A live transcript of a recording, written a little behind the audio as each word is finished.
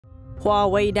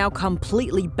Huawei now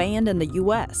completely banned in the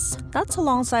US. That's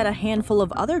alongside a handful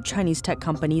of other Chinese tech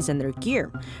companies and their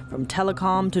gear, from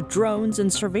telecom to drones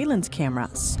and surveillance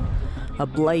cameras. A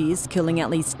blaze killing at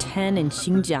least 10 in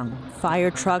Xinjiang, fire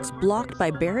trucks blocked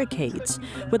by barricades,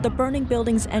 with the burning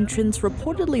building's entrance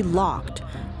reportedly locked,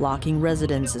 blocking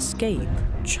residents' escape.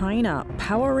 China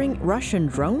powering Russian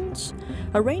drones?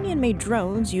 Iranian-made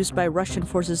drones used by Russian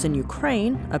forces in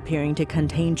Ukraine appearing to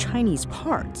contain Chinese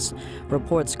parts,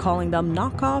 reports calling them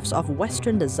knockoffs of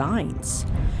Western designs.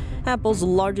 Apple's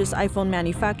largest iPhone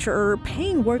manufacturer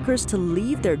paying workers to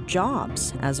leave their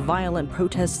jobs as violent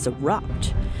protests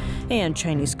erupt. And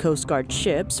Chinese Coast Guard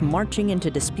ships marching into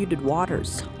disputed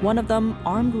waters, one of them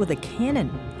armed with a cannon,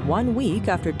 1 week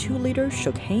after two leaders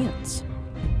shook hands.